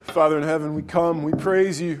Father in heaven, we come, we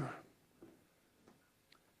praise you.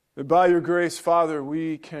 That by your grace, Father,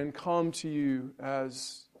 we can come to you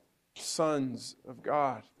as sons of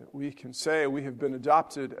God. That we can say we have been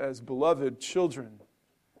adopted as beloved children.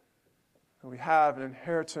 And we have an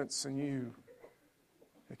inheritance in you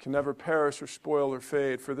that can never perish or spoil or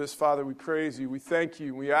fade. For this, Father, we praise you. We thank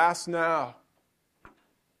you. We ask now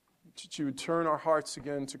that you would turn our hearts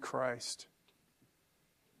again to Christ.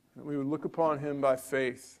 That we would look upon him by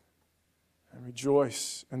faith and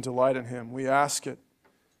rejoice and delight in him. We ask it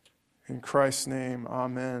in Christ's name.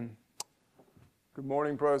 Amen. Good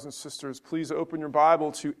morning, brothers and sisters. Please open your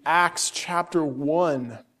Bible to Acts chapter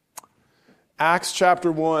 1. Acts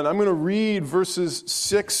chapter 1. I'm going to read verses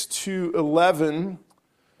 6 to 11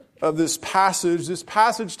 of this passage. This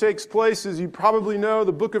passage takes place, as you probably know,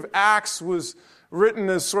 the book of Acts was written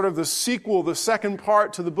as sort of the sequel, the second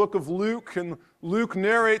part to the book of Luke, and Luke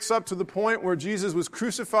narrates up to the point where Jesus was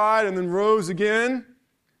crucified and then rose again.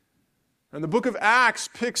 And the book of Acts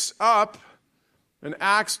picks up, and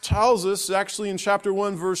Acts tells us, actually in chapter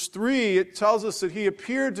 1, verse 3, it tells us that he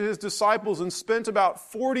appeared to his disciples and spent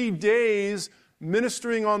about 40 days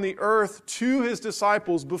ministering on the earth to his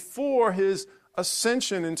disciples before his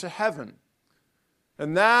ascension into heaven.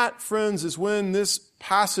 And that, friends, is when this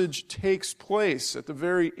passage takes place, at the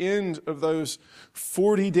very end of those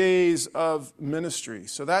 40 days of ministry.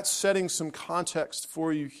 So that's setting some context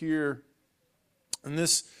for you here. And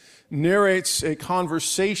this narrates a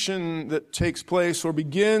conversation that takes place or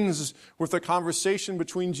begins with a conversation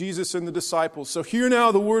between Jesus and the disciples. So hear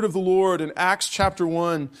now the word of the Lord in Acts chapter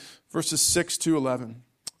 1, verses 6 to 11.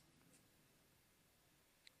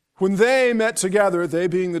 When they met together, they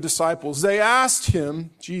being the disciples, they asked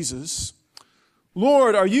him, Jesus,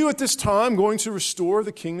 Lord, are you at this time going to restore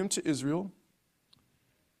the kingdom to Israel?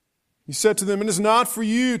 He said to them, it is not for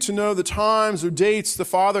you to know the times or dates the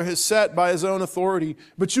Father has set by his own authority,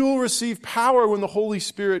 but you will receive power when the Holy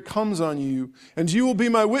Spirit comes on you, and you will be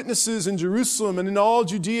my witnesses in Jerusalem and in all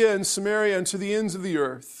Judea and Samaria and to the ends of the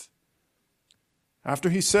earth.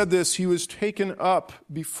 After he said this, he was taken up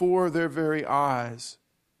before their very eyes,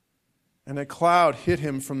 and a cloud hid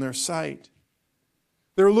him from their sight.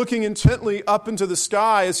 They were looking intently up into the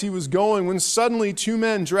sky as he was going, when suddenly 2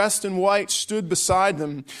 men dressed in white stood beside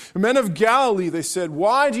them. Men of Galilee, they said,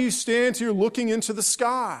 why do you stand here looking into the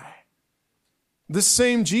sky? This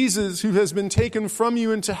same Jesus who has been taken from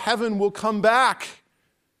you into heaven will come back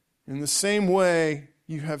in the same way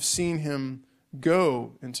you have seen him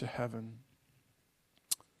go into heaven.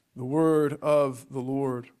 The word of the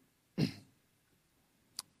Lord.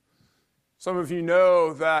 Some of you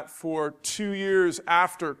know that for 2 years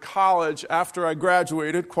after college, after I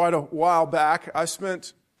graduated, quite a while back, I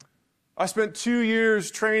spent 2 years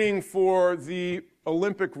training for the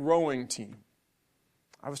Olympic rowing team.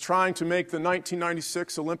 I was trying to make the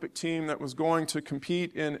 1996 Olympic team that was going to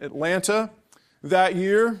compete in Atlanta that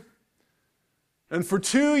year. And for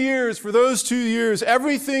 2 years, for those 2 years,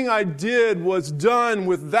 everything I did was done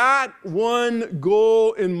with that one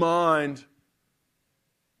goal in mind.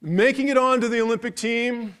 Making it onto the Olympic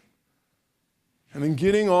team, and then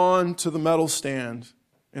getting on to the medal stand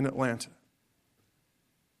in Atlanta.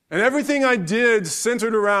 And everything I did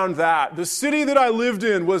centered around that. The city that I lived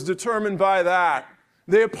in was determined by that.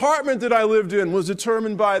 The apartment that I lived in was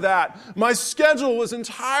determined by that. My schedule was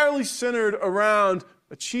entirely centered around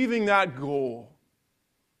achieving that goal.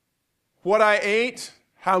 What I ate,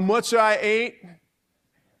 how much I ate,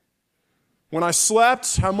 when I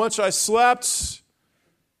slept, how much I slept,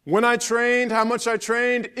 when I trained, how much I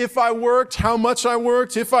trained, if I worked, how much I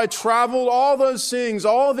worked, if I traveled, all those things,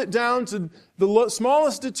 all of it down to the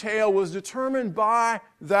smallest detail was determined by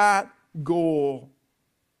that goal.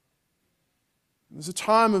 It was a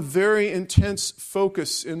time of very intense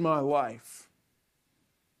focus in my life.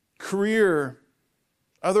 Career,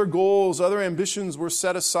 other goals, other ambitions were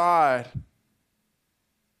set aside.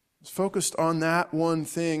 I was focused on that one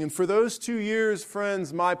thing. And for those 2 years,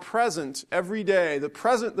 friends, my present every day, the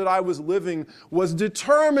present that I was living, was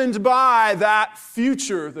determined by that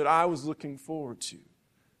future that I was looking forward to.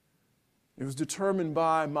 It was determined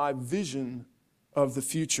by my vision of the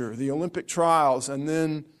future, the Olympic trials, and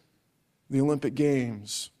then the Olympic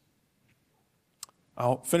Games.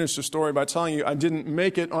 I'll finish the story by telling you I didn't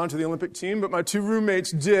make it onto the Olympic team, but my 2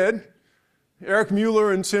 roommates did. Eric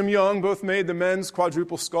Mueller and Tim Young both made the men's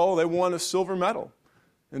quadruple scull. They won a silver medal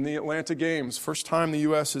in the Atlanta Games. First time the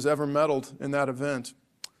U.S. has ever medaled in that event.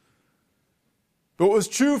 But what was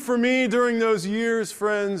true for me during those years,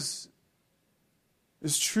 friends,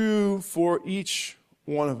 is true for each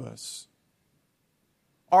one of us.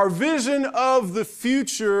 Our vision of the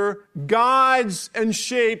future guides and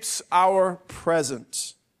shapes our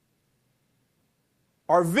present.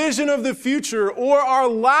 Our vision of the future, or our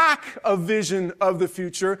lack of vision of the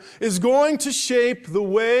future, is going to shape the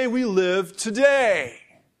way we live today.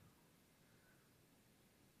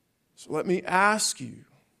 So let me ask you,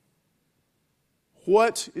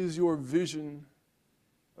 what is your vision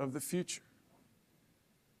of the future?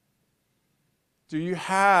 Do you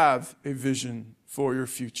have a vision for your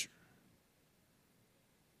future?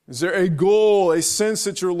 Is there a goal, a sense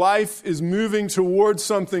that your life is moving towards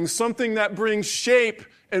something that brings shape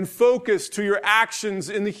and focus to your actions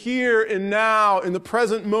in the here and now, in the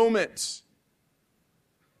present moment?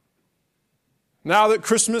 Now that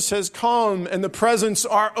Christmas has come and the presents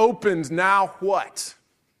are opened, now what?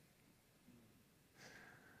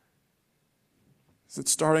 Is it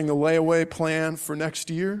starting the layaway plan for next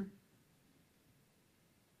year?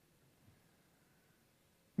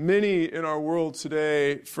 Many in our world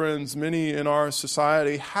today, friends, many in our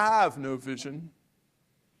society have no vision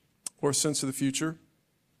or sense of the future.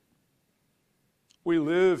 We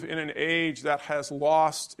live in an age that has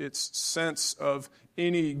lost its sense of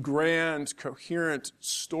any grand, coherent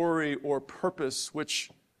story or purpose which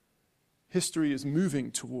history is moving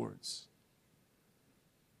towards.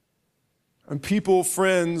 And people,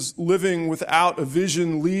 friends, living without a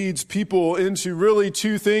vision leads people into really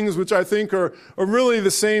two things which I think are really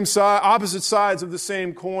the same side, opposite sides of the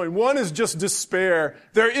same coin. One is just despair.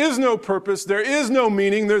 There is no purpose. There is no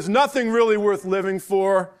meaning. There's nothing really worth living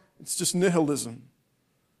for. It's just nihilism.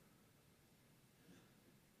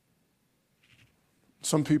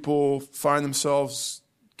 Some people find themselves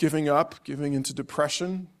giving up, giving into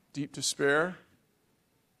depression, deep despair.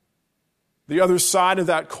 The other side of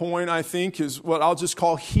that coin, I think, is what I'll just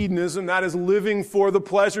call hedonism. That is living for the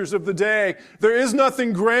pleasures of the day. There is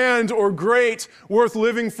nothing grand or great worth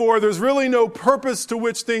living for. There's really no purpose to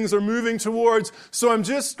which things are moving towards. So I'm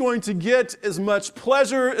just going to get as much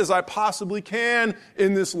pleasure as I possibly can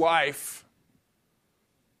in this life.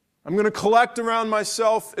 I'm going to collect around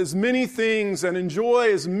myself as many things and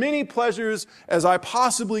enjoy as many pleasures as I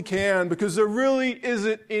possibly can, because there really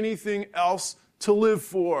isn't anything else to live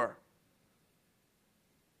for.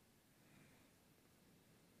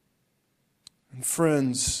 And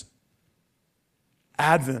friends,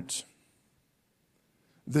 Advent,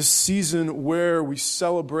 this season where we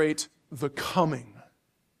celebrate the coming,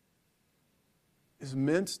 is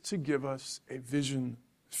meant to give us a vision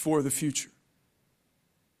for the future.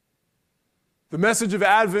 The message of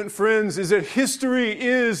Advent, friends, is that history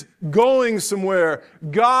is going somewhere.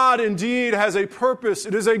 God indeed has a purpose.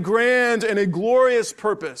 It is a grand and a glorious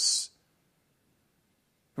purpose.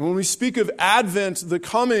 And when we speak of Advent, the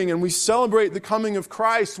coming, and we celebrate the coming of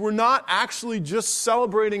Christ, we're not actually just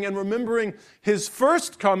celebrating and remembering His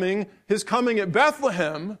first coming, His coming at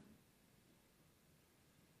Bethlehem.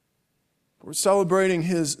 We're celebrating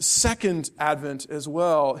His second Advent as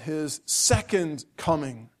well, His second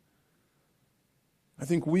coming. I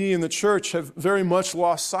think we in the church have very much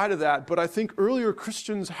lost sight of that, but I think earlier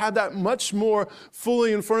Christians had that much more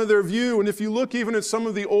fully in front of their view. And if you look even at some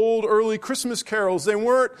of the old early Christmas carols, they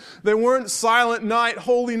weren't Silent Night,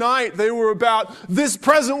 Holy Night. They were about this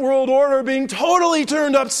present world order being totally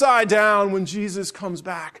turned upside down when Jesus comes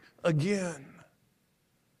back again.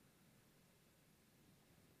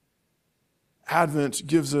 Advent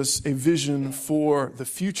gives us a vision for the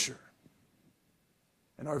future.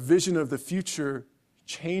 And our vision of the future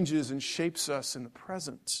changes and shapes us in the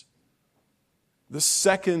present. The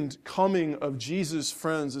second coming of Jesus,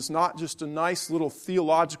 friends, is not just a nice little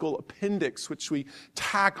theological appendix which we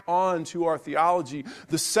tack on to our theology.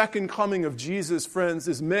 The second coming of Jesus, friends,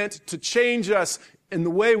 is meant to change us in the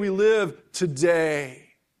way we live today.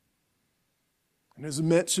 And is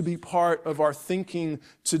meant to be part of our thinking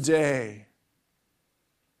today.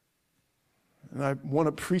 And I want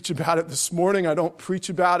to preach about it this morning. I don't preach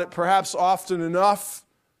about it perhaps often enough.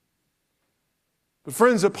 But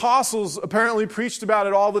friends, apostles apparently preached about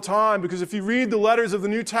it all the time, because if you read the letters of the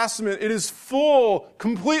New Testament, it is full,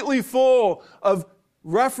 completely full of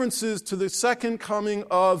references to the second coming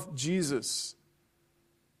of Jesus.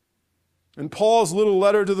 In Paul's little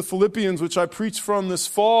letter to the Philippians, which I preached from this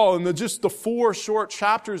fall, and just the 4 short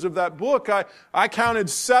chapters of that book, I counted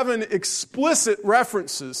 7 explicit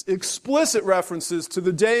references to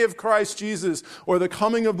the day of Christ Jesus or the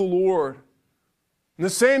coming of the Lord. And the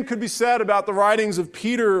same could be said about the writings of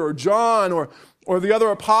Peter or John or the other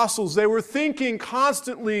apostles. They were thinking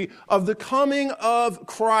constantly of the coming of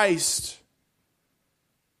Christ.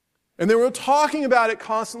 And they were talking about it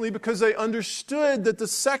constantly because they understood that the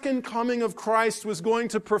second coming of Christ was going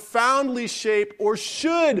to profoundly shape, or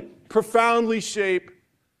should profoundly shape,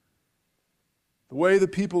 the way the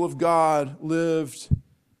people of God lived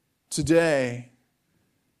today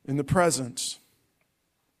in the present.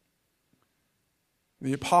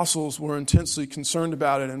 The apostles were intensely concerned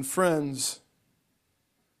about it, and friends,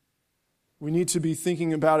 we need to be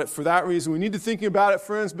thinking about it for that reason. We need to think about it,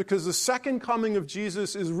 friends, because the second coming of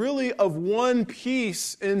Jesus is really of one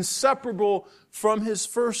piece, inseparable from his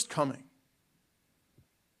first coming.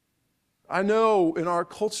 I know in our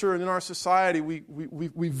culture and in our society,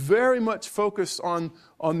 we very much focus on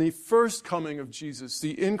the first coming of Jesus,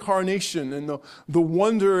 the incarnation and the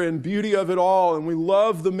wonder and beauty of it all. And we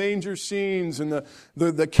love the manger scenes and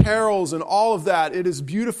the carols and all of that. It is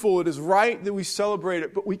beautiful. It is right that we celebrate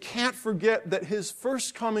it. But we can't forget that his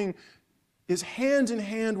first coming is hand in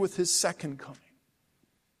hand with his second coming.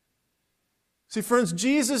 See, friends,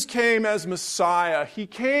 Jesus came as Messiah. He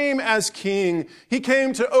came as King. He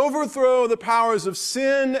came to overthrow the powers of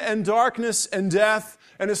sin and darkness and death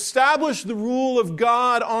and establish the rule of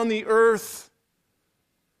God on the earth,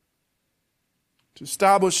 to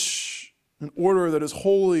establish an order that is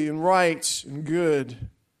holy and right and good.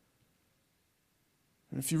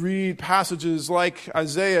 And if you read passages like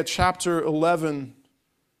Isaiah chapter 11,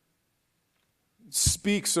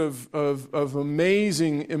 speaks of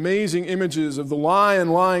amazing images of the lion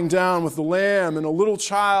lying down with the lamb and a little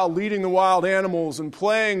child leading the wild animals and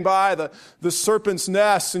playing by the serpent's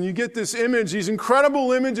nest. And you get this image, these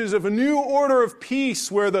incredible images of a new order of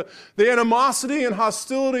peace where the animosity and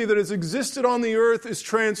hostility that has existed on the earth is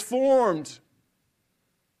transformed.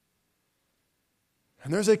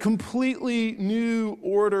 And there's a completely new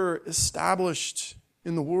order established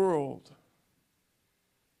in the world.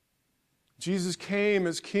 Jesus came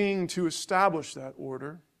as King to establish that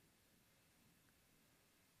order.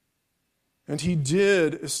 And he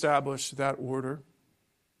did establish that order.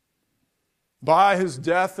 By his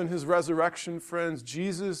death and his resurrection, friends,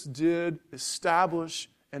 Jesus did establish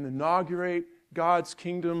and inaugurate God's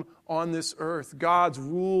kingdom on this earth. God's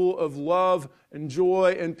rule of love and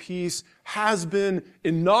joy and peace has been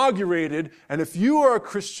inaugurated. And if you are a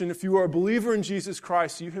Christian, if you are a believer in Jesus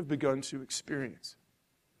Christ, you have begun to experience it.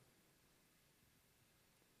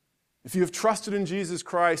 If you have trusted in Jesus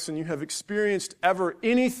Christ and you have experienced ever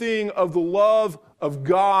anything of the love of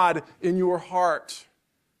God in your heart,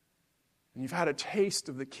 and you've had a taste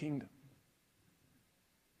of the kingdom,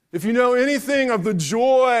 if you know anything of the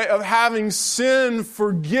joy of having sin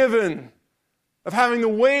forgiven, of having the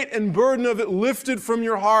weight and burden of it lifted from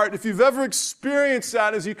your heart, if you've ever experienced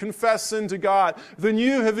that as you confess sin to God, then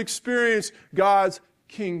you have experienced God's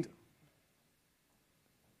kingdom.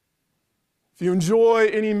 If you enjoy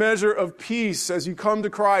any measure of peace as you come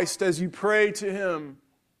to Christ, as you pray to him,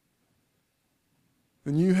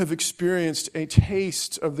 then you have experienced a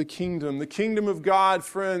taste of the kingdom. The kingdom of God,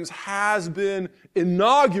 friends, has been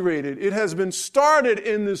inaugurated. It has been started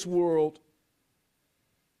in this world.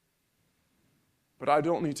 But I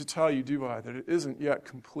don't need to tell you, do I, that it isn't yet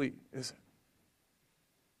complete, is it?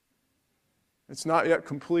 It's not yet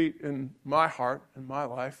complete in my heart and my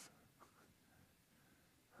life.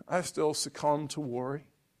 I still succumb to worry.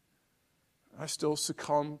 I still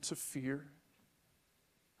succumb to fear.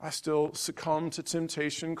 I still succumb to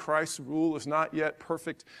temptation. Christ's rule is not yet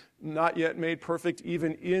perfect, not yet made perfect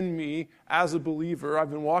even in me as a believer. I've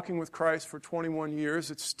been walking with Christ for 21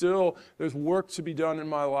 years. There's work to be done in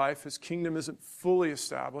my life. His kingdom isn't fully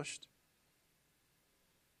established.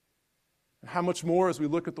 And how much more as we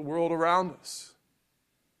look at the world around us?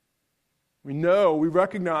 We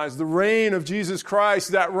recognize the reign of Jesus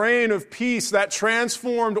Christ, that reign of peace, that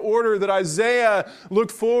transformed order that Isaiah looked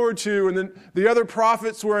forward to and that the other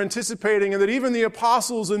prophets were anticipating and that even the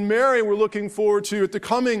apostles and Mary were looking forward to at the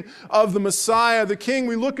coming of the Messiah, the King.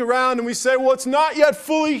 We look around and we say, well, it's not yet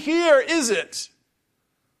fully here, is it?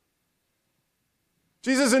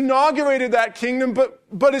 Jesus inaugurated that kingdom,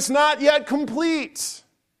 but it's not yet complete.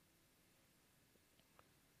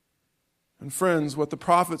 And friends, what the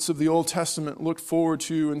prophets of the Old Testament looked forward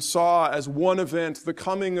to and saw as one event, the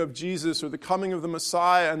coming of Jesus or the coming of the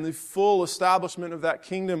Messiah and the full establishment of that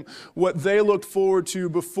kingdom, what they looked forward to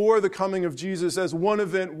before the coming of Jesus as one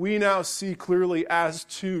event, we now see clearly as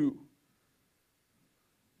two.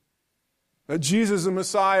 That Jesus the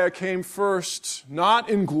Messiah came first, not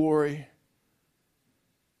in glory,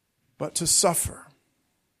 but to suffer.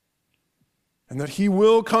 And that he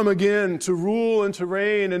will come again to rule and to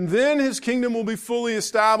reign, and then his kingdom will be fully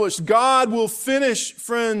established. God will finish,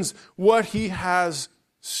 friends, what he has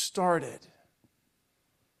started.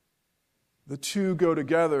 The two go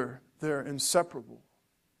together. They're inseparable.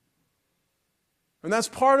 And that's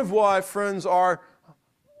part of why, friends, our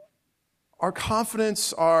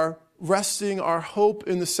confidence, our resting, our hope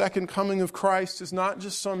in the second coming of Christ is not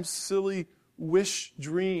just some silly wish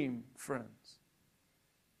dream, friends.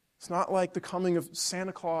 It's not like the coming of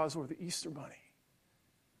Santa Claus or the Easter Bunny.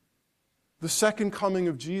 The second coming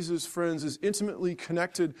of Jesus, friends, is intimately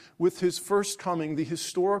connected with his first coming, the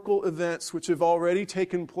historical events which have already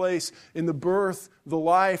taken place in the birth, the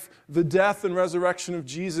life, the death, and resurrection of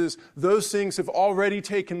Jesus. Those things have already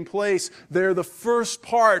taken place. They're the first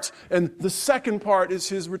part, and the second part is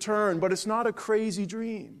his return. But it's not a crazy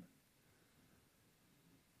dream.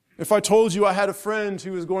 If I told you I had a friend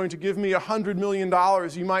who was going to give me $100 million,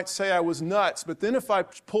 you might say I was nuts. But then if I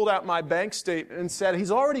pulled out my bank statement and said,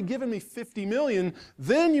 he's already given me $50 million,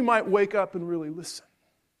 then you might wake up and really listen.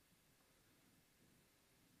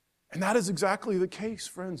 And that is exactly the case,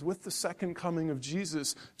 friends, with the second coming of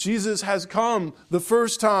Jesus. Jesus has come the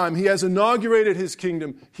first time. He has inaugurated his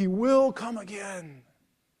kingdom. He will come again.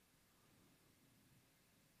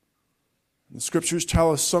 The Scriptures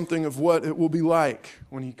tell us something of what it will be like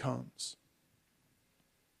when he comes.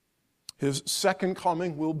 His second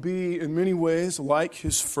coming will be, in many ways, like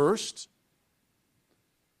his first.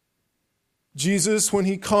 Jesus, when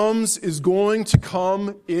he comes, is going to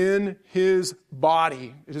come in his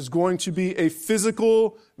body. It is going to be a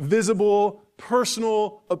physical, visible,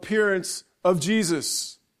 personal appearance of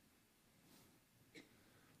Jesus.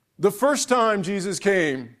 The first time Jesus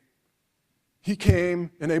came, he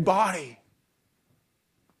came in a body.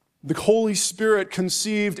 The Holy Spirit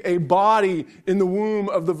conceived a body in the womb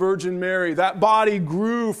of the Virgin Mary. That body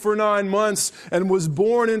grew for 9 months and was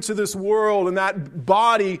born into this world, and that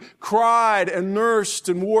body cried and nursed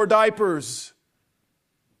and wore diapers.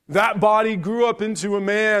 That body grew up into a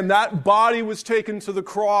man. That body was taken to the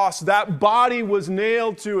cross. That body was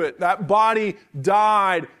nailed to it. That body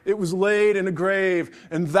died. It was laid in a grave,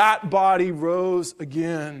 and that body rose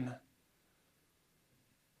again.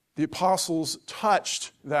 The apostles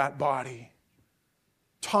touched that body.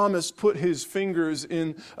 Thomas put his fingers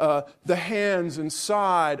in the hands and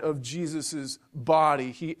side of Jesus'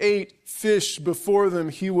 body. He ate fish before them.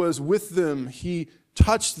 He was with them. He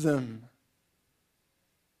touched them.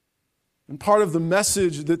 And part of the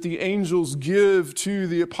message that the angels give to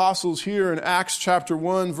the apostles here in Acts chapter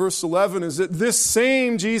 1, verse 11, is that this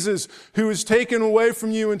same Jesus who is taken away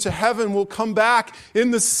from you into heaven will come back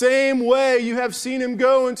in the same way you have seen him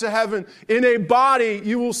go into heaven. In a body,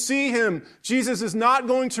 you will see him. Jesus is not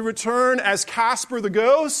going to return as Casper the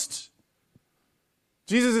ghost.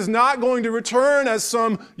 Jesus is not going to return as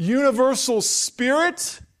some universal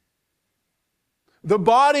spirit. The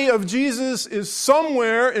body of Jesus is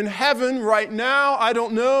somewhere in heaven right now. I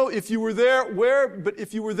don't know if you were there, where, but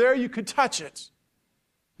if you were there, you could touch it.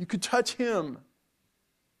 You could touch him.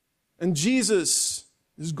 And Jesus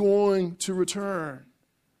is going to return.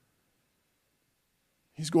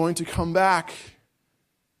 He's going to come back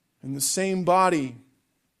in the same body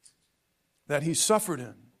that he suffered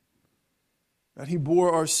in, that he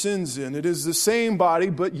bore our sins in. It is the same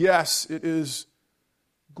body, but yes, it is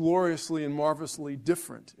gloriously and marvelously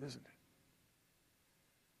different, isn't it?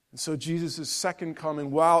 And so Jesus' second coming,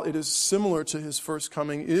 while it is similar to his first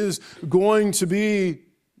coming, is going to be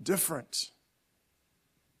different.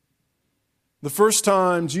 The first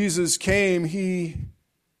time Jesus came, he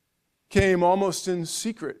came almost in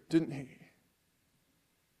secret, didn't he?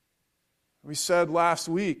 We said last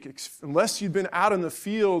week, unless you'd been out in the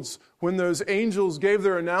fields when those angels gave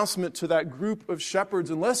their announcement to that group of shepherds,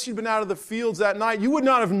 unless you'd been out of the fields that night, you would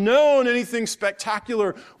not have known anything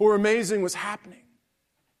spectacular or amazing was happening.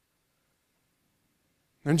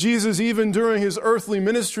 And Jesus, even during his earthly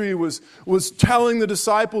ministry, was telling the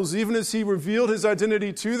disciples, even as he revealed his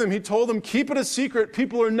identity to them, he told them, keep it a secret.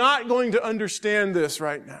 People are not going to understand this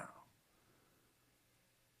right now.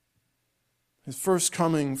 His first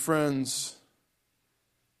coming, friends,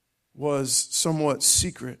 was somewhat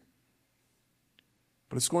secret.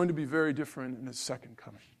 But it's going to be very different in his second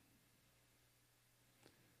coming.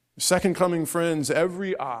 The second coming, friends,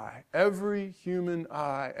 every eye, every human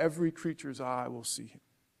eye, every creature's eye will see him.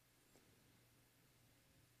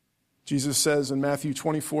 Jesus says in Matthew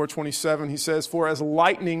 24:27, he says, "For as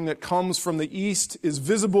lightning that comes from the east is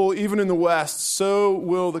visible even in the west, so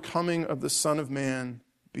will the coming of the Son of Man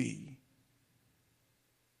be."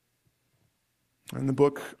 In the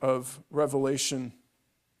book of Revelation,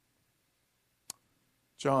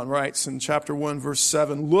 John writes in chapter 1, verse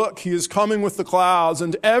 7, "Look, he is coming with the clouds,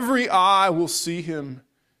 and every eye will see him,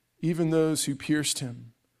 even those who pierced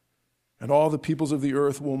him. And all the peoples of the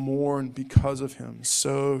earth will mourn because of him.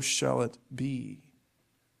 So shall it be."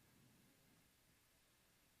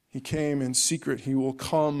 He came in secret. He will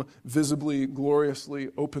come visibly, gloriously,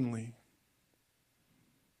 openly.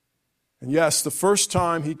 And yes, the first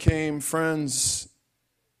time he came, friends,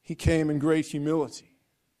 he came in great humility.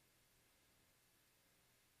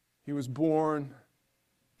 He was born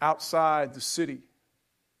outside the city.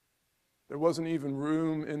 There wasn't even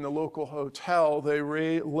room in the local hotel. They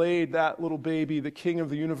laid that little baby, the King of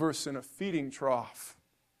the universe, in a feeding trough.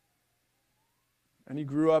 And he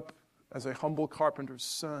grew up as a humble carpenter's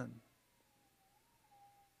son.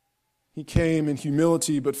 He came in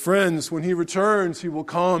humility, but friends, when he returns, he will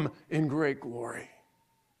come in great glory.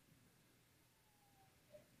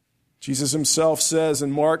 Jesus himself says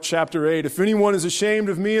in Mark chapter 8, "If anyone is ashamed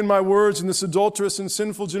of me and my words in this adulterous and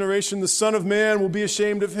sinful generation, the Son of Man will be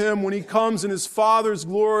ashamed of him when he comes in his Father's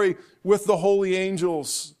glory with the holy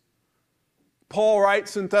angels." Paul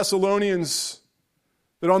writes in Thessalonians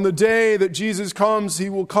that on the day that Jesus comes, he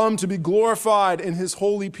will come to be glorified in his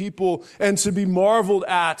holy people and to be marveled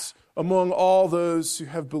at among all those who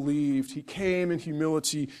have believed. He came in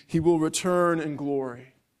humility. He will return in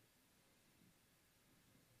glory.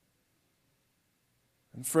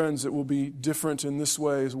 And friends, it will be different in this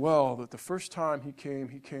way as well, that the first time he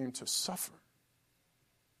came to suffer.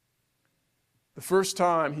 The first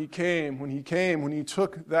time he came, when he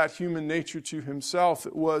took that human nature to himself,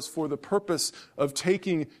 it was for the purpose of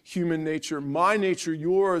taking human nature, my nature,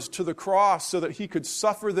 yours, to the cross so that he could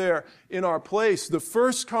suffer there in our place. The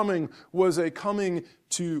first coming was a coming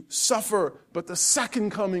to suffer, but the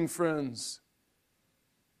second coming, friends,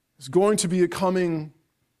 is going to be a coming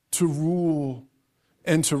to rule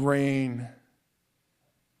and to reign.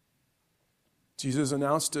 Jesus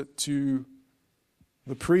announced it to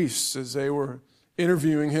the priests as they were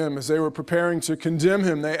interviewing him, as they were preparing to condemn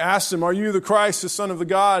him. They asked him, "Are you the Christ, the Son of the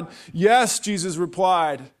God?" "Yes," Jesus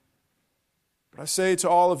replied. "But I say to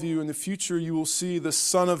all of you, in the future you will see the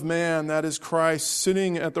Son of Man," that is Christ,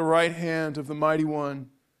 "sitting at the right hand of the Mighty One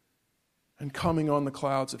and coming on the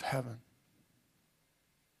clouds of heaven."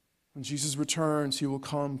 When Jesus returns, he will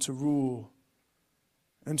come to rule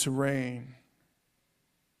and to reign.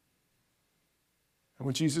 And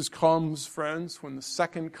when Jesus comes, friends, when the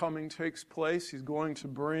second coming takes place, he's going to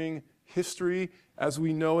bring history as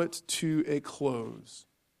we know it to a close.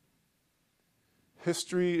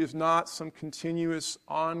 History is not some continuous,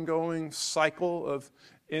 ongoing cycle of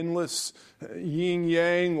endless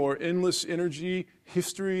yin-yang or endless energy.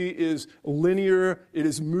 History is linear. It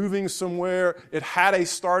is moving somewhere. It had a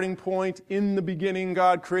starting point. In the beginning,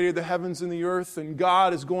 God created the heavens and the earth, and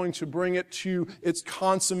God is going to bring it to its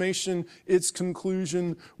consummation, its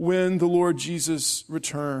conclusion, when the Lord Jesus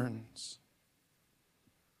returns.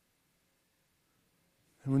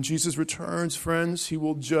 And when Jesus returns, friends, he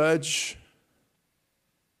will judge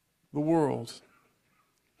the world.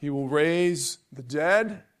 He will raise the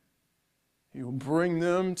dead. He will bring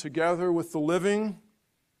them together with the living,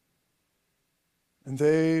 and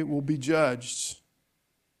they will be judged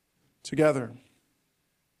together.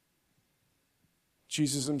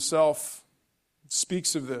 Jesus himself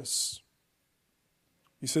speaks of this.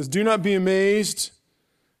 He says, "Do not be amazed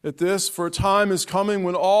at this, for a time is coming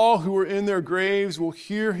when all who are in their graves will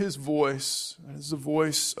hear his voice," that is the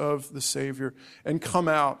voice of the Savior, "and come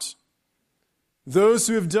out. Those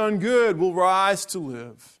who have done good will rise to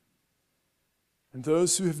live, and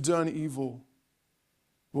those who have done evil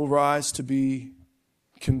will rise to be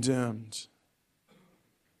condemned."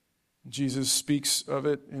 Jesus speaks of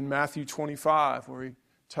it in Matthew 25, where he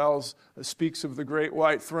speaks of the great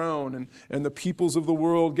white throne and the peoples of the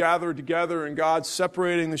world gathered together, and God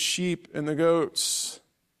separating the sheep and the goats.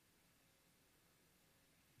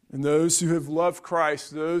 And those who have loved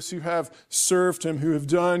Christ, those who have served him, who have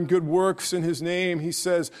done good works in his name, he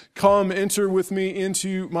says, "Come, enter with me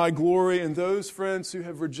into my glory." And those friends who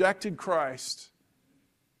have rejected Christ,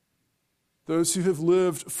 those who have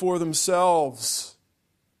lived for themselves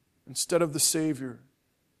instead of the Savior,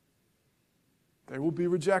 they will be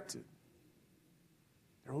rejected.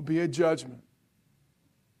 There will be a judgment.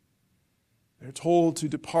 They're told to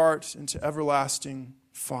depart into everlasting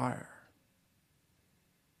fire.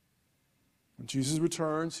 When Jesus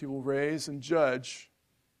returns, he will raise and judge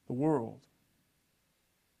the world.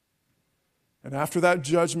 And after that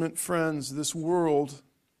judgment, friends, this world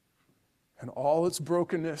and all its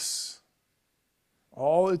brokenness,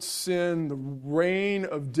 all its sin, the reign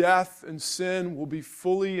of death and sin will be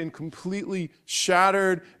fully and completely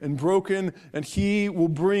shattered and broken, and he will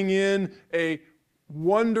bring in a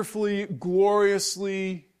wonderfully,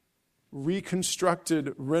 gloriously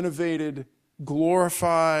reconstructed, renovated,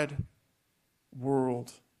 glorified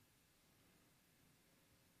world.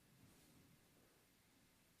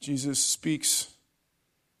 Jesus speaks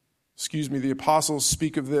the apostles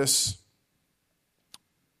speak of this.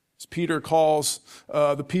 As Peter calls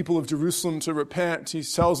the people of Jerusalem to repent, he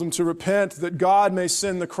tells them to repent that God may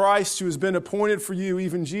send the Christ who has been appointed for you,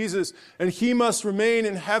 even Jesus, and he must remain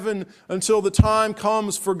in heaven until the time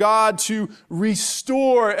comes for God to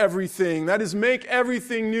restore everything. That is, make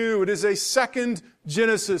everything new. It is a second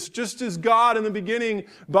Genesis. Just as God in the beginning,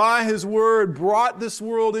 by his word, brought this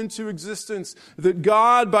world into existence, that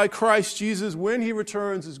God, by Christ Jesus, when he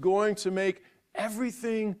returns, is going to make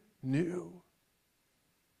everything new.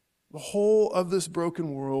 The whole of this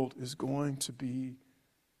broken world is going to be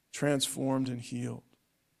transformed and healed.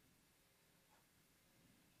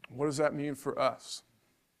 What does that mean for us?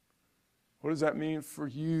 What does that mean for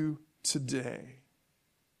you today?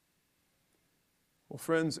 Well,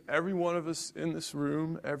 friends, every one of us in this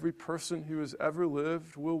room, every person who has ever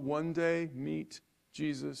lived, will one day meet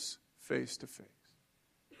Jesus face to face.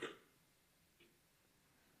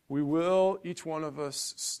 We will, each one of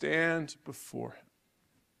us, stand before him.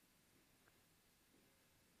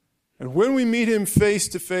 And when we meet him face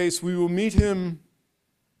to face, we will meet him,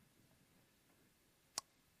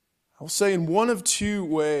 I'll say, in one of two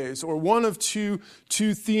ways, or one of two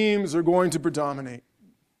themes are going to predominate.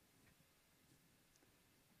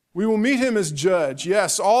 We will meet him as judge.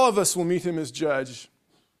 Yes, all of us will meet him as judge.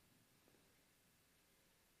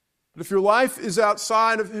 But if your life is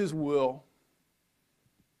outside of his will,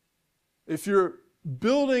 if you're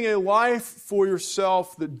building a life for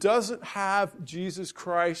yourself that doesn't have Jesus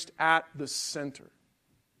Christ at the center,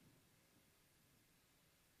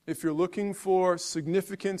 if you're looking for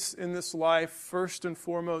significance in this life, first and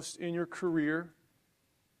foremost in your career,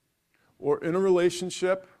 or in a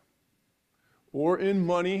relationship, or in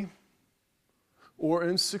money, or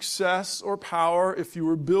in success or power, if you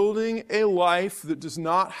are building a life that does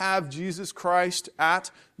not have Jesus Christ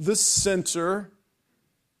at the center,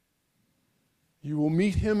 you will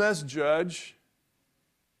meet him as judge,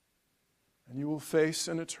 and you will face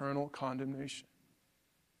an eternal condemnation.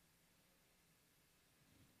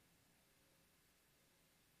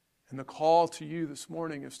 And the call to you this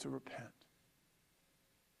morning is to repent.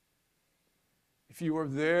 If you are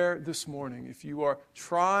there this morning, if you are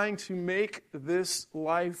trying to make this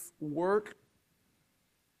life work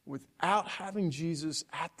without having Jesus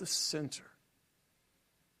at the center,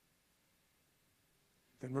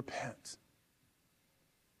 then repent.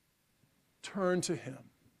 Turn to him.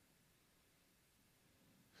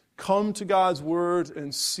 Come to God's word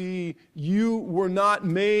and see you were not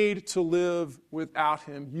made to live without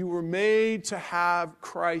him. You were made to have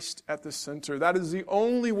Christ at the center. That is the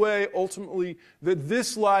only way, ultimately, that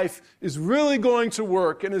this life is really going to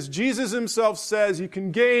work. And as Jesus himself says, you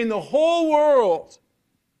can gain the whole world,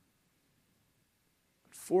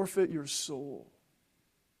 but forfeit your soul.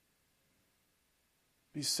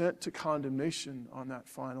 Be sent to condemnation on that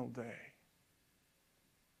final day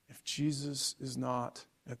if Jesus is not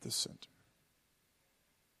at the center.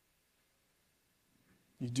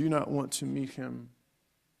 You do not want to meet him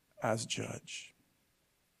as judge.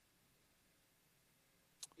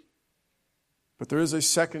 But there is a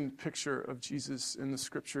second picture of Jesus in the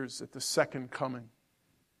Scriptures at the second coming.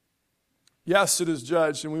 Yes, it is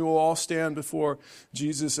judge, and we will all stand before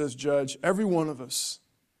Jesus as judge, every one of us.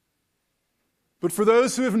 But for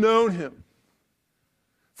those who have known him,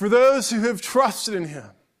 for those who have trusted in him,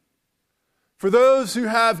 for those who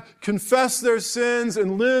have confessed their sins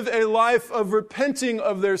and live a life of repenting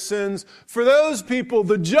of their sins, for those people,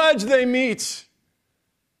 the judge they meet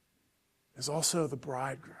is also the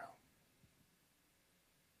bridegroom.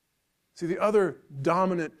 See, the other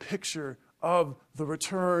dominant picture of the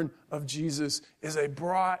return of Jesus is a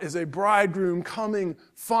bridegroom coming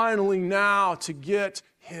finally now to get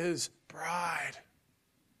his bride.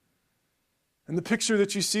 And the picture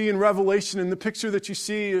that you see in Revelation and the picture that you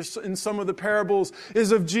see in some of the parables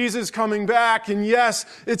is of Jesus coming back. And yes,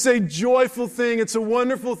 it's a joyful thing. It's a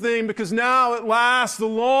wonderful thing because now at last the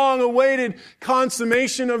long-awaited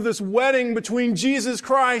consummation of this wedding between Jesus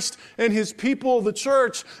Christ and his people, the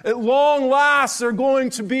church, at long last they're going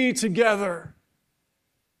to be together.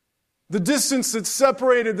 The distance that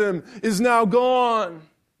separated them is now gone.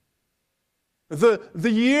 The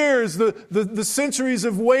years, the centuries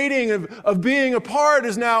of waiting, of being apart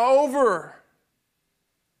is now over.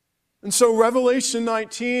 And so Revelation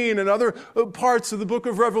 19 and other parts of the book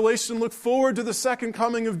of Revelation look forward to the second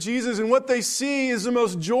coming of Jesus. And what they see is the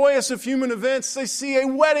most joyous of human events. They see a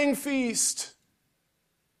wedding feast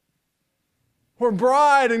where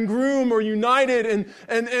bride and groom are united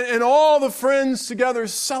and all the friends together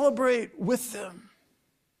celebrate with them.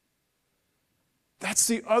 That's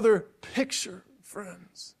the other picture,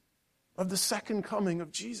 friends. of the second coming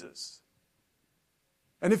of Jesus.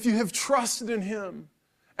 And if you have trusted in Him,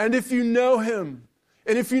 and if you know Him,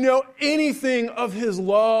 and if you know anything of His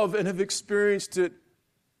love and have experienced it,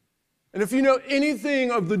 and if you know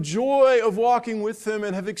anything of the joy of walking with Him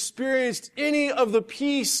and have experienced any of the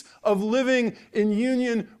peace of living in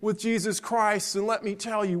union with Jesus Christ, then let me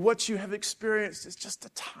tell you, what you have experienced is just the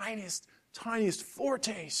tiniest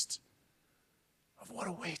foretaste of what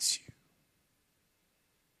awaits you.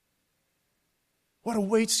 What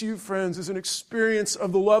awaits you, friends, is an experience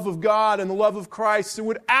of the love of God and the love of Christ that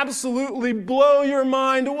would absolutely blow your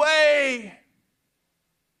mind away.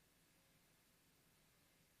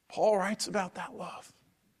 Paul writes about that love.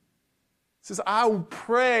 He says, I will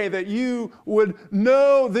pray that you would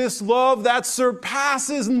know this love that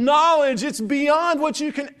surpasses knowledge. It's beyond what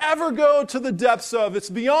you can ever go to the depths of. It's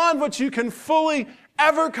beyond what you can fully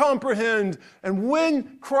ever comprehend. And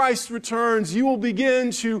when Christ returns, you will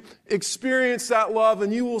begin to experience that love,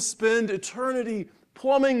 and you will spend eternity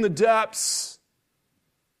plumbing the depths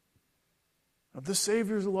of the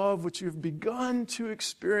Savior's love, which you've begun to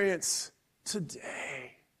experience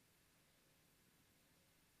today.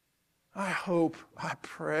 I hope, I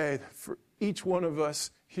pray that for each one of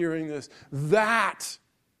us hearing this, that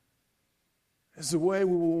is the way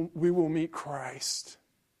we will meet Christ.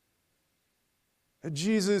 That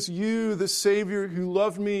Jesus, you, the Savior who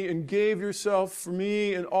loved me and gave yourself for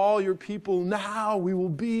me and all your people, now we will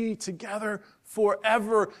be together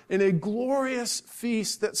forever in a glorious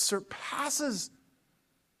feast that surpasses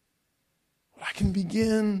what I can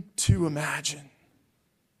begin to imagine.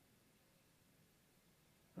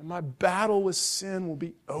 And my battle with sin will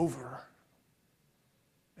be over.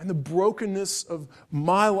 And the brokenness of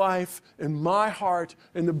my life and my heart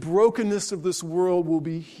and the brokenness of this world will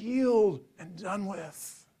be healed and done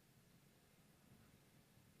with.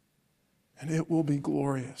 And it will be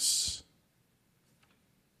glorious.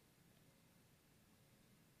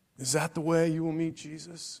 Is that the way you will meet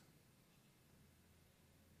Jesus?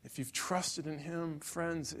 If you've trusted in Him,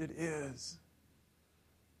 friends, it is.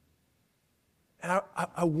 And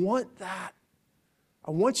I want that. I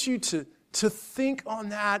want you to think on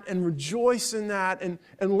that and rejoice in that and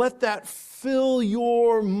let that fill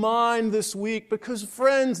your mind this week, because,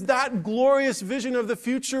 friends, that glorious vision of the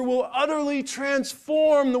future will utterly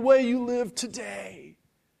transform the way you live today.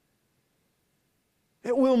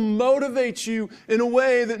 It will motivate you in a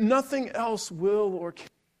way that nothing else will or can.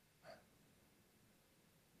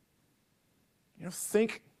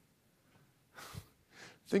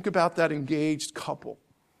 Think about that engaged couple.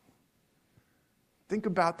 Think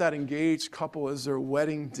about that engaged couple as their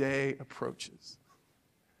wedding day approaches.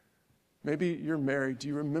 Maybe you're married. Do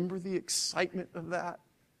you remember the excitement of that?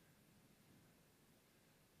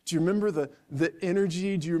 Do you remember the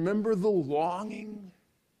energy? Do you remember the longing?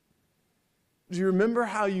 Do you remember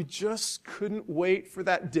how you just couldn't wait for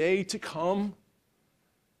that day to come?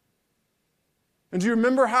 And do you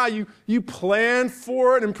remember how you planned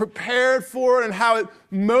for it and prepared for it, and how it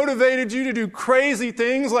motivated you to do crazy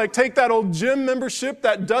things like take that old gym membership,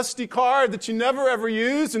 that dusty card that you never ever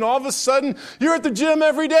used, and all of a sudden you're at the gym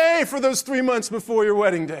every day for those 3 months before your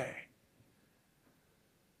wedding day?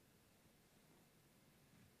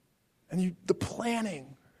 And the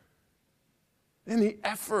planning and the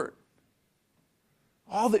effort,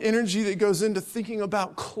 all the energy that goes into thinking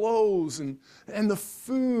about clothes and the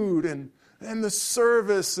food and the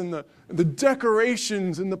service and the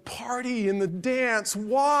decorations and the party and the dance.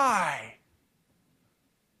 Why?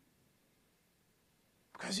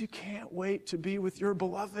 Because you can't wait to be with your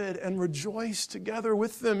beloved and rejoice together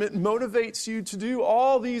with them. It motivates you to do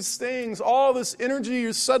all these things. All this energy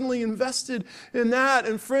is suddenly invested in that.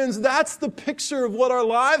 And friends, that's the picture of what our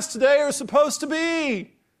lives today are supposed to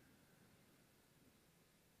be.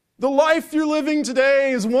 The life you're living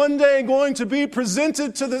today is one day going to be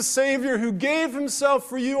presented to the Savior who gave Himself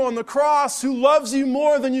for you on the cross, who loves you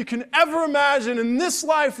more than you can ever imagine. And this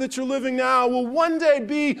life that you're living now will one day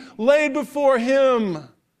be laid before Him.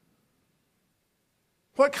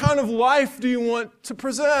 What kind of life do you want to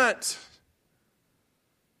present?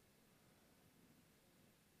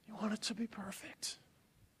 You want it to be perfect.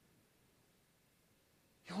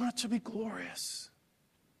 You want it to be glorious.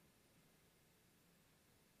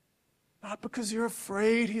 Not because you're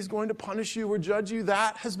afraid He's going to punish you or judge you.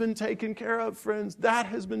 That has been taken care of, friends. That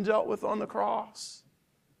has been dealt with on the cross.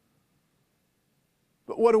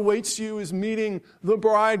 But what awaits you is meeting the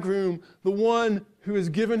bridegroom, the one who has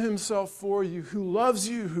given Himself for you, who loves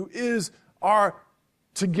you, who is our,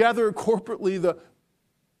 together corporately,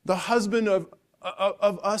 the husband of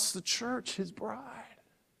us, the church, His bride.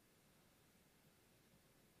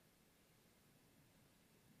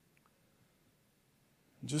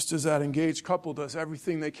 Just as that engaged couple does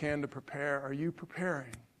everything they can to prepare, are you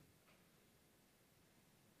preparing?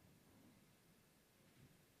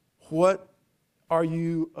 What are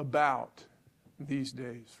you about these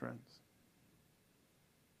days, friends?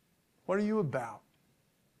 What are you about?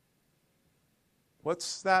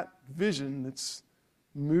 What's that vision that's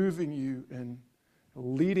moving you and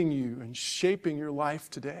leading you and shaping your life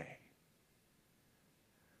today?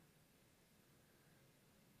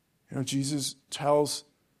 Jesus tells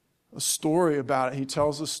a story about it. He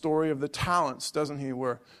tells the story of the talents, doesn't he?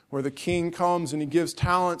 Where the king comes and he gives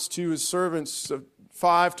talents to his servants,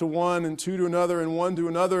 5 to one and 2 to another and 1 to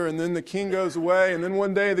another, and then the king goes away, and then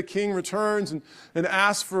one day the king returns and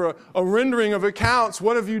asks for a rendering of accounts.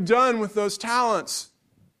 What have you done with those talents?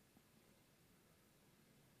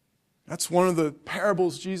 That's one of the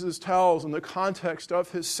parables Jesus tells in the context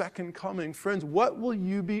of his second coming. Friends, what will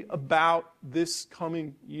you be about this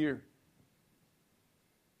coming year?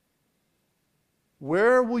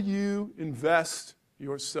 Where will you invest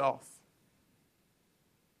yourself?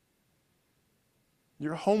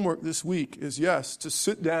 Your homework this week is, yes, to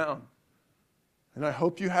sit down. And I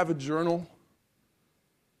hope you have a journal.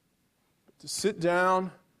 To sit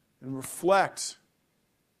down and reflect.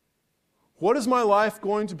 What is my life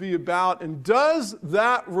going to be about? And does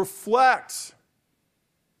that reflect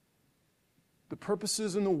the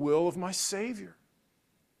purposes and the will of my Savior?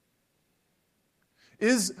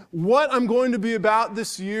 Is what I'm going to be about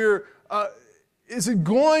this year, is it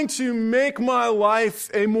going to make my life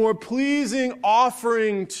a more pleasing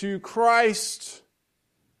offering to Christ,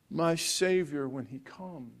 my Savior, when He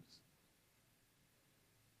comes?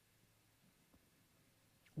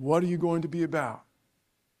 What are you going to be about?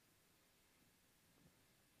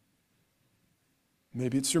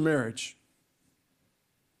 Maybe it's your marriage.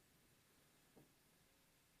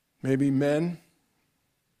 Maybe men,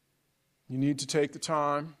 you need to take the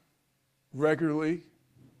time regularly.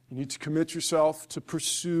 You need to commit yourself to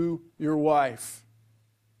pursue your wife.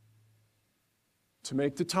 To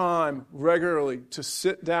make the time regularly to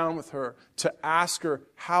sit down with her, to ask her,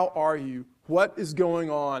 how are you? What is going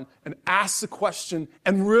on? And ask the question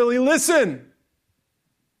and really listen.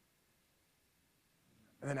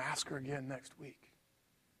 And then ask her again next week.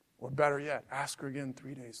 Or better yet, ask her again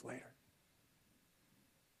 3 days later.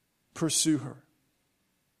 Pursue her.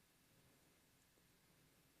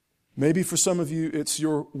 Maybe for some of you, it's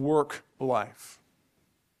your work life.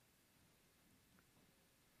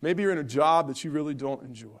 Maybe you're in a job that you really don't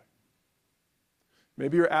enjoy.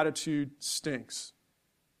 Maybe your attitude stinks.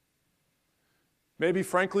 Maybe,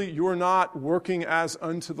 frankly, you're not working as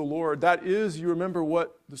unto the Lord. That is, you remember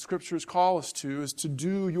what the Scriptures call us to, is to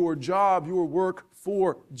do your job, your work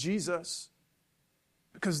for Jesus.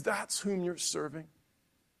 Because that's whom you're serving.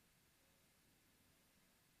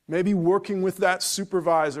 Maybe working with that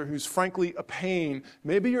supervisor who's frankly a pain.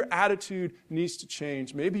 Maybe your attitude needs to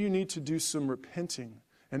change. Maybe you need to do some repenting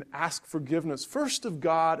and ask forgiveness, first of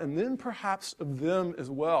God and then perhaps of them as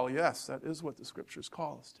well. Yes, that is what the Scriptures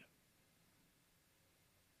call us to.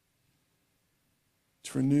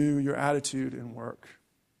 To renew your attitude in work.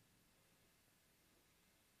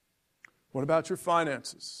 What about your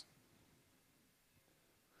finances?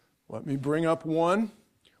 Let me bring up one.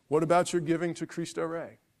 What about your giving to Cristo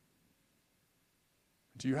Rey?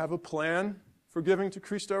 Do you have a plan for giving to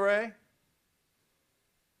Cristo Rey?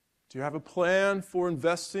 Do you have a plan for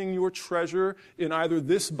investing your treasure in either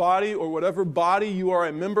this body or whatever body you are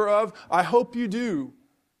a member of? I hope you do.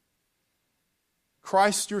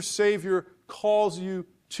 Christ, your Savior, calls you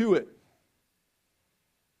to it.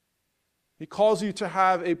 He calls you to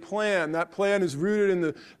have a plan. That plan is rooted in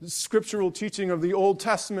the scriptural teaching of the Old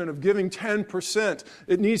Testament of giving 10%.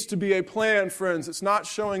 It needs to be a plan, friends. It's not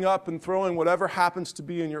showing up and throwing whatever happens to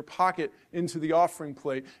be in your pocket into the offering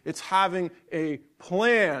plate. It's having a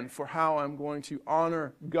plan for how I'm going to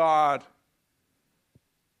honor God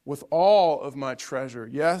with all of my treasure.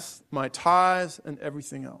 Yes, my tithes and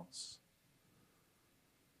everything else.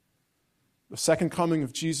 The second coming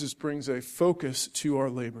of Jesus brings a focus to our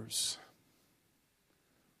labors.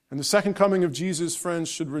 And the second coming of Jesus, friends,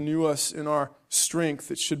 should renew us in our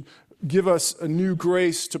strength. It should give us a new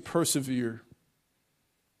grace to persevere.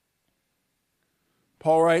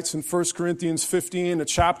 Paul writes in 1 Corinthians 15, a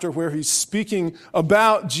chapter where he's speaking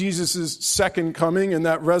about Jesus' second coming and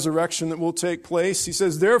that resurrection that will take place. He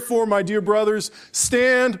says, "Therefore, my dear brothers,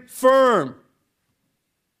 stand firm."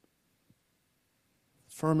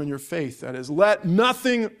 Firm in your faith, that is. Let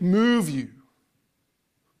nothing move you.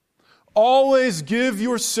 Always give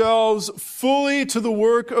yourselves fully to the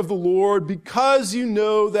work of the Lord, because you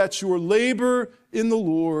know that your labor in the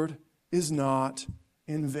Lord is not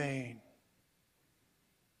in vain.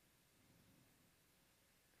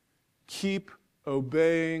 Keep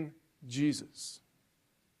obeying Jesus.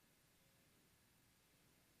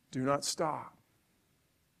 Do not stop.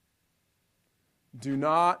 Do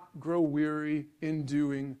not grow weary in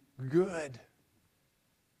doing good.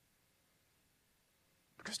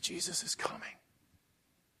 Because Jesus is coming.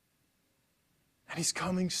 And He's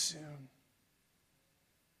coming soon.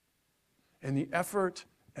 And the effort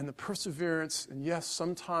and the perseverance, and yes,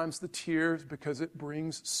 sometimes the tears, because it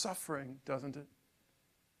brings suffering, doesn't it?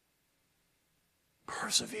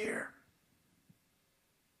 Persevere.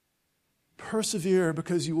 Persevere,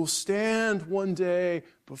 because you will stand one day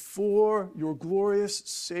before your glorious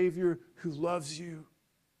Savior who loves you.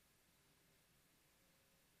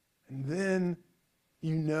 And then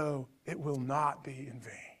you know it will not be in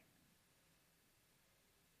vain.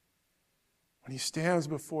 When He stands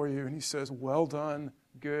before you and He says, "Well done,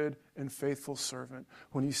 good and faithful servant."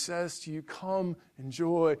 When He says to you, "Come,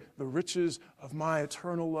 enjoy the riches of my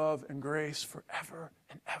eternal love and grace forever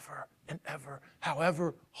and ever and ever."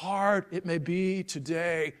 However hard it may be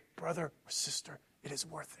today, brother or sister, it is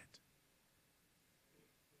worth it.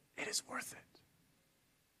 It is worth it.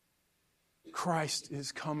 Christ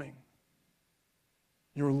is coming.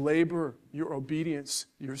 Your labor, your obedience,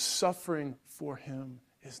 your suffering for Him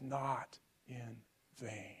is not in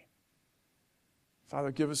vain.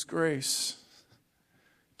 Father, give us grace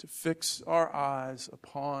to fix our eyes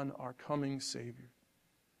upon our coming Savior,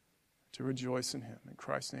 to rejoice in Him. In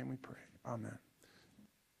Christ's name we pray. Amen.